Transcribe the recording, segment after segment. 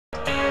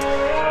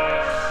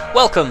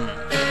Welcome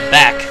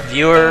back,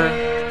 viewer,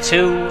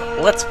 to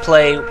Let's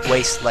Play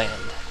Wasteland.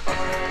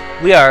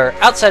 We are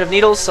outside of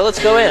Needles, so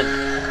let's go in.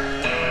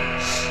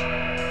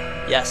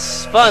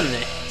 Yes, fun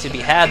to be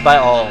had by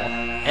all,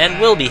 and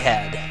will be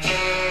had.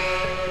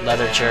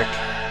 Leather jerk.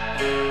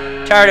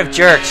 Tired of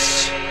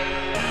jerks.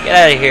 Get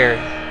out of here.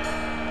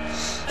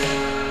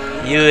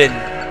 You and...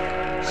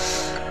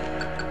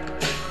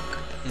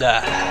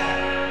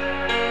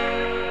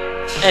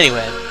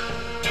 Anyway.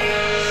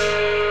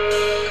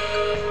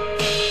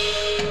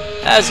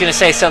 I was gonna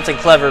say something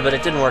clever, but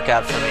it didn't work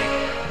out for me.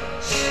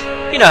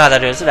 You know how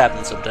that is, it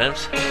happens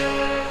sometimes.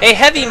 A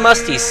heavy,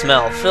 musty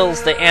smell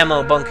fills the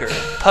ammo bunker.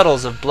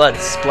 Puddles of blood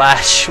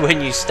splash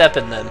when you step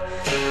in them.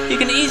 You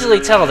can easily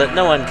tell that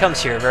no one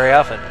comes here very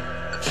often.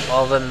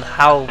 Well then,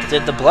 how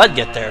did the blood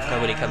get there if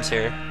nobody comes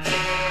here?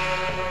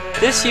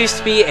 This used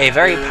to be a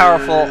very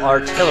powerful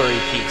artillery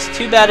piece.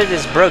 Too bad it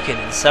is broken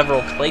in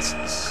several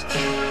places.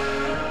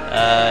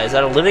 Is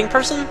that a living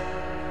person?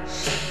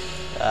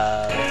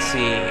 Let's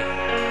see.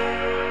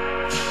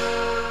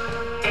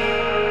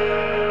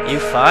 You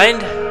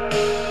find a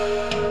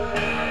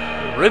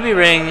ruby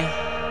ring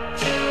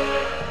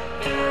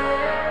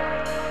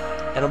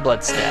and a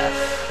blood staff.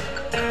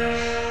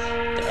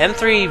 The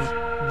M3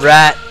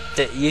 rat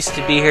that used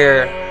to be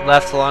here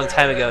left a long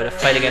time ago to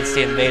fight against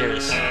the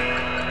invaders.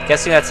 I'm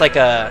guessing that's like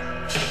a...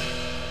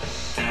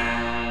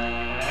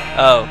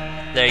 Oh,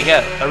 there you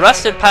go. A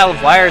rusted pile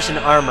of wires and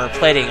armor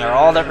plating are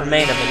all that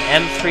remain of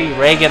an M3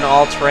 Reagan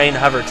all-terrain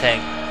hover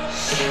tank.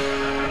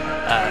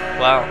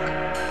 Wow.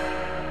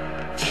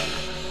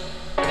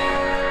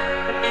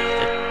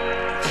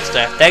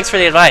 Thanks for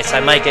the advice.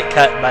 I might get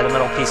cut by the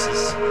metal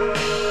pieces.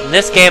 In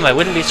this game, I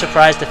wouldn't be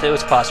surprised if it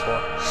was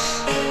possible.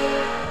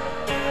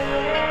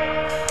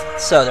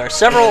 So, there are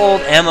several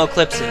old ammo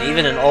clips and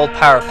even an old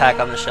power pack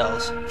on the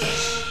shelves.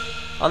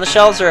 On the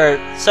shelves there are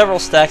several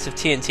stacks of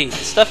TNT. The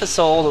stuff is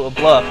so old it will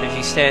blow up if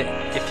you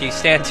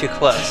stand too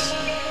close.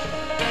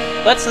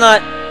 Let's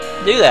not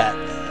do that.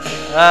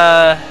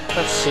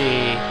 Let's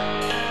see.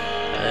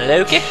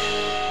 Loki?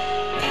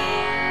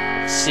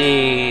 Let's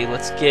see.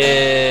 Let's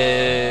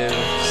give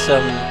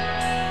some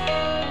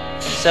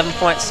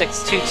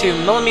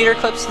 7.622mm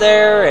clips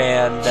there,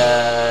 and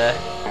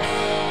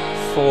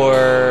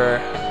for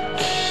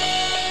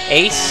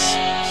Ace,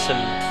 some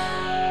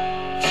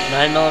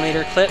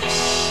 9mm clips.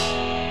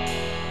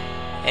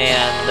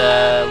 And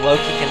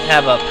Loki can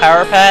have a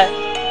power pack.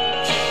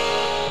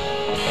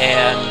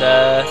 And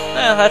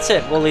that's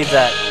it. We'll leave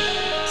that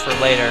for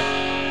later.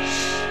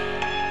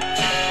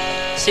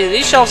 See,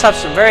 these shelves have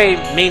some very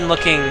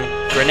mean-looking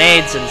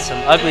grenades and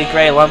some ugly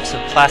gray lumps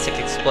of plastic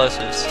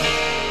explosives.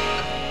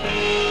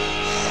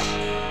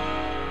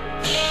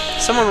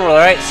 Someone with the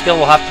right skill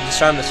will have to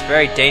disarm this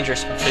very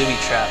dangerous booby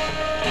trap.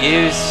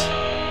 Use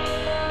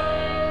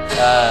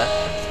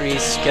 3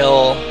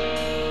 skill.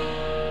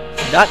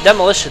 Not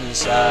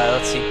demolitions.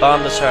 Let's see.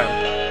 Bomb disarm.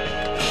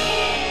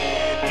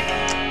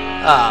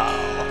 Oh.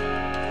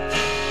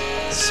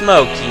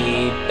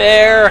 Smoky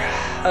Bear.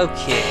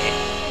 Okay.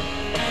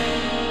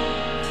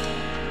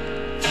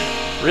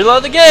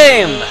 Reload the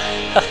game!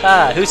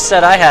 Haha, who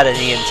said I had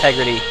any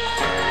integrity?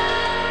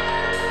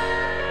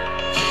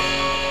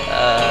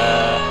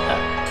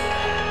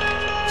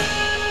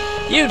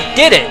 You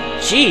did it!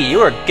 Gee, you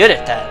were good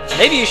at that.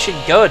 Maybe you should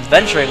go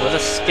adventuring with a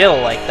skill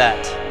like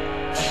that.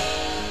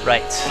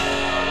 Right.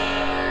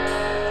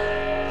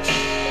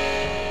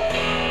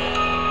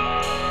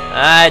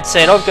 I'd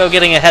say don't go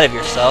getting ahead of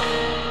yourself.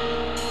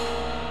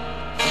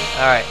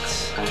 Alright.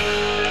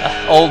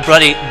 Old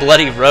bloody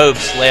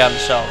robes lay on the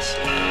shelves.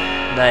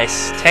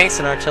 Nice. Tanks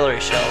and artillery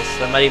shells.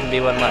 There might even be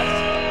one left.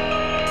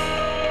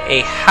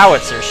 A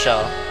howitzer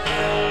shell.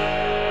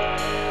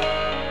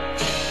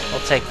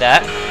 We'll take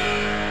that.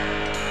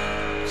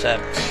 So,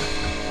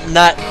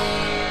 not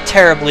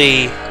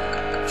terribly,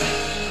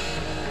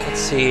 let's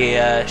see,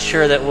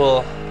 sure that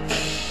we'll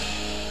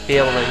be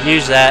able to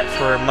use that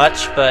for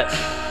much, but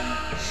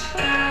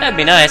that'd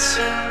be nice.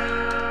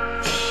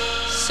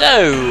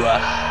 So,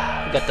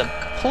 we've got the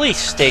police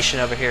station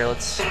over here.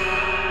 Let's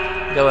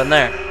go in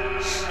there.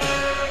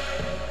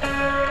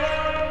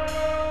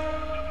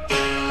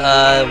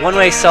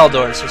 One-way cell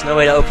doors. There's no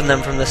way to open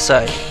them from this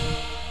side.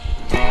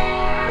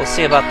 We'll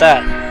see about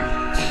that.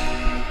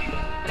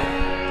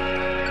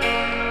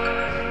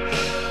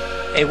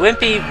 A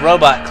wimpy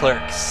robot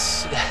clerk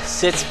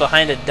sits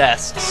behind a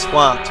desk,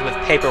 swamped with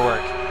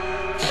paperwork.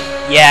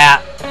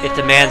 Yeah, it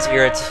demands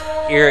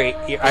irately.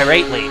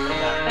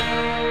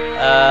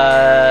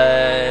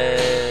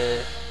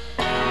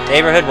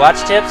 Neighborhood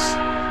watch tips?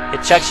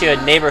 It chucks you a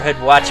neighborhood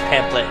watch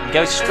pamphlet and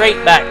goes straight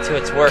back to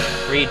its work.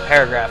 Read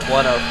paragraph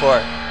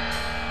 104.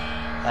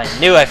 I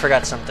knew I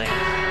forgot something.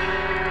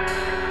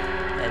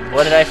 And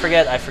what did I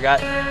forget? I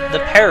forgot the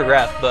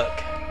paragraph book.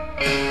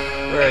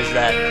 Where is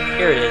that?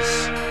 Here it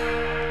is.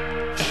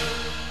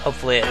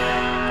 Hopefully it...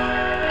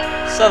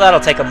 So that'll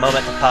take a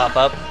moment to pop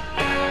up.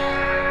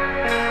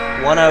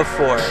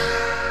 104.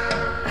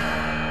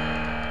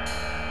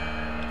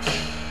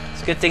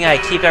 It's a good thing I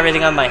keep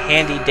everything on my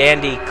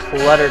handy-dandy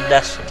cluttered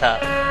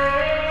desktop.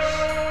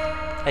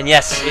 And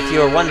yes, if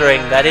you are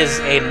wondering, that is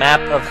a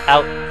map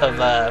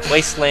of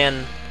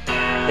Wasteland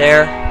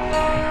there,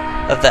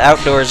 of the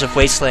outdoors of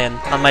Wasteland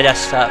on my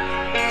desktop.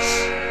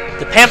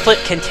 The pamphlet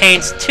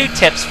contains 2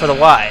 tips for the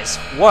wise.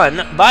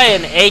 1, buy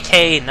an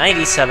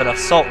AK-97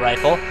 assault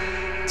rifle.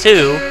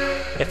 2,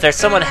 if there's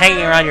someone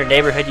hanging around your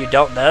neighborhood you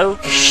don't know,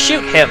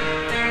 shoot him.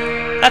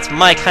 That's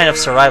my kind of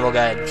survival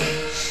guide.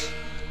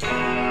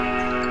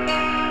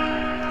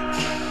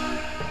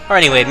 Or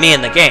anyway, me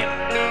in the game.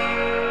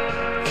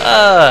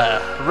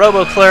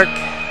 Robo-clerk.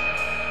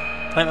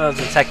 Appointment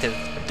with detective.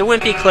 The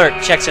wimpy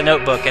clerk checks a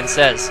notebook and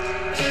says,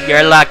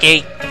 "You're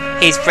lucky.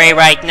 He's free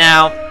right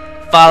now.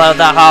 Follow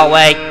the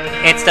hallway.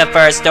 It's the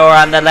first door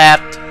on the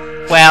left.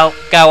 Well,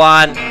 go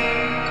on."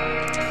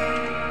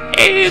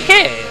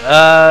 Okay,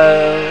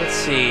 let's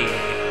see.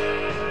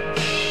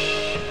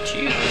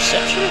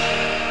 Perception?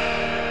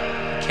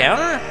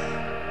 Counter?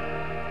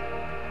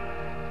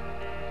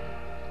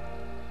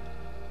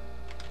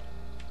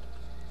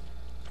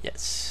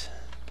 Yes.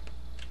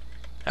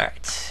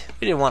 Alright.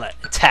 We didn't want to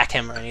attack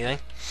him or anything.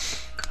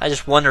 I was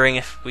just wondering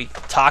if we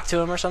talk to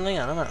him or something.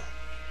 I don't know.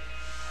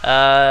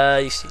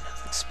 You see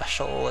nothing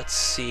special. Let's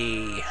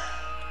see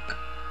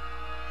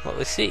what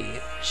we see.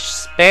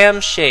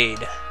 Spam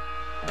shade.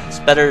 It's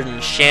better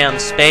than sham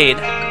spade.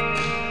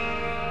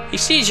 He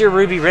sees your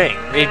ruby ring.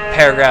 Read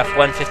paragraph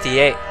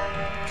 158.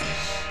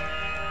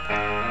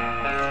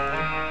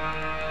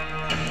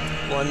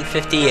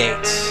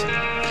 158.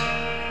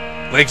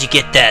 Where'd you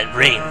get that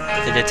ring?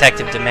 The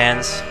detective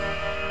demands.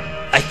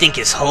 I think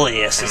His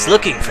Holiness is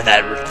looking for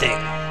that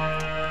thing.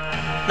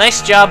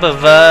 Nice job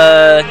of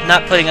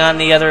not putting on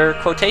the other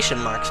quotation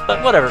marks,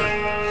 but whatever.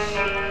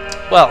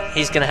 Well,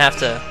 he's gonna have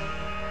to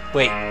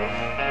wait.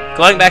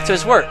 Going back to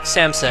his work,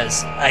 Sam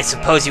says, I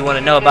suppose you want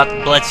to know about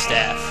the blood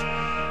staff.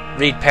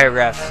 Read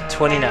paragraph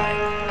 29.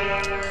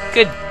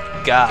 Good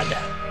God.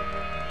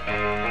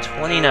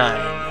 29.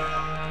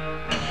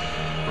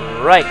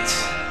 Right.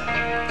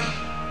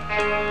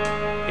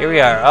 Here we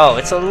are. Oh,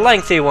 it's a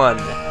lengthy one.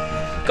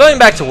 Going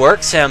back to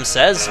work, Sam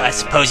says, I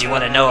suppose you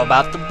want to know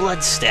about the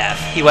blood staff.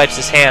 He wipes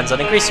his hands on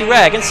a greasy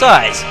rag and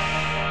sighs.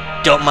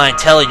 Don't mind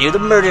telling you, the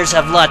murders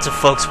have lots of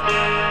folks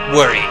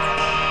worried.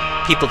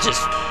 People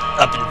just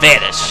up and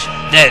vanish.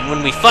 Then,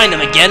 when we find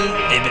them again,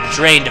 they've been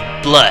drained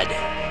of blood.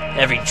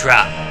 Every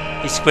drop.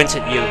 He squints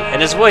at you,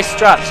 and his voice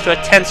drops to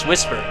a tense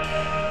whisper.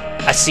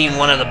 I seen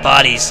one of the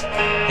bodies,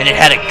 and it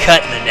had a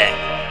cut in the neck,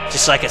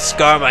 just like a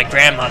scar my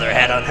grandmother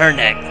had on her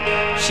neck.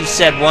 She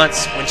said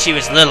once, when she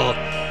was little,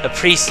 a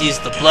priest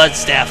used the blood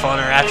staff on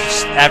her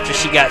after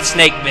she got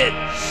snake bit.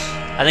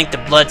 I think the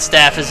blood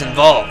staff is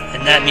involved,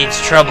 and that means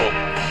trouble.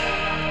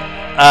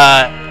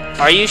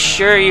 Are you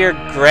sure your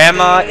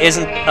grandma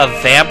isn't a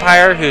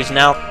vampire who's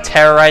now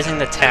terrorizing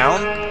the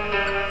town?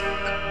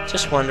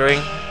 Just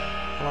wondering.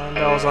 Alarm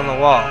bells on the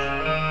wall.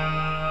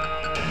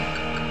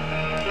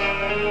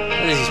 What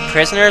are these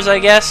prisoners, I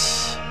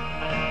guess?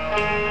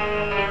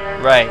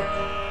 Right.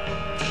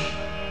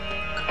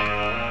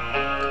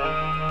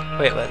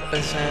 Wait, what?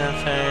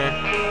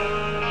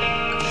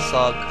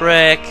 Solid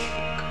brick.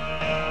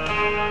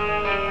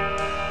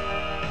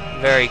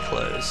 Very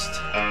closed.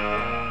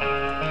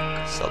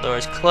 Cell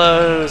doors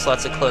closed.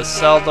 Lots of closed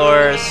cell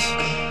doors.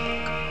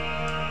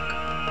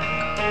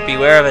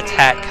 Beware of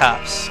attack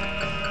cops.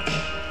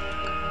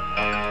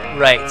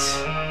 Right.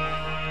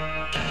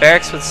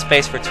 Barracks with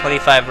space for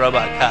 25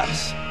 robot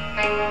cops.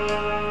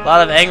 A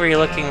lot of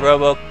angry-looking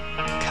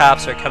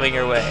robo-cops are coming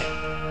your way.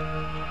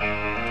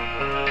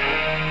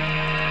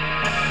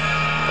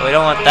 But we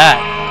don't want that.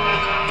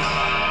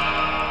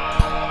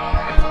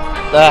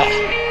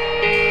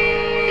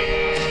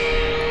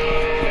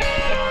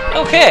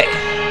 Okay.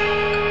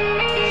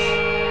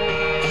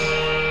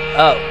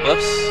 Oh,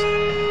 whoops.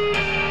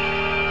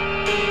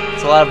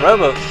 It's a lot of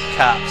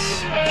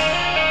robo-cops.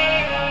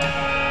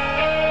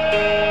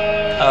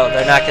 Oh,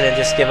 they're not gonna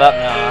just give up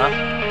now, huh?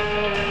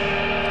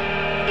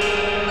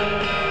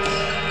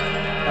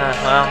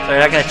 Well, they're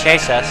not gonna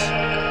chase us.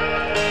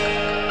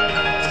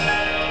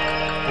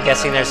 I'm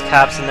guessing there's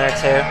cops in there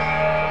too.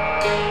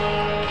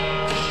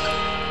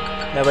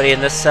 Nobody in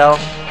this cell?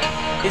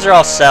 These are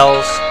all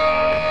cells.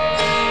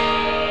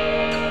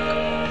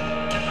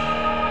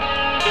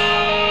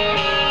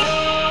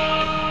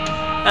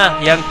 Ah,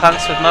 young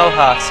punks with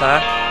mohawks, huh?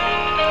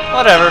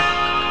 Whatever.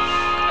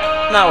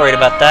 Not worried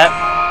about that.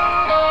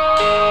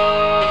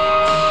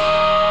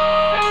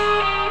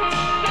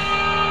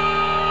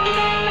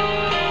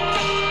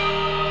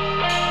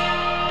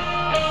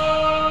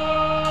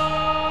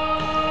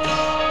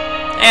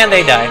 And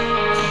they die.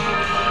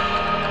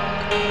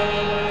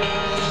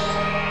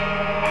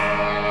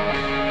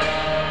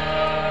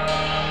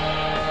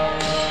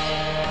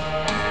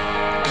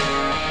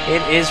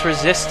 It is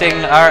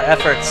resisting our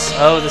efforts.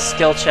 Oh, the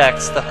skill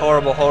checks. The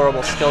horrible,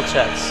 horrible skill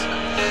checks.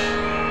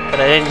 But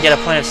I didn't get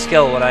a point of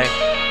skill when I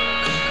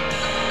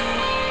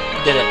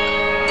did it.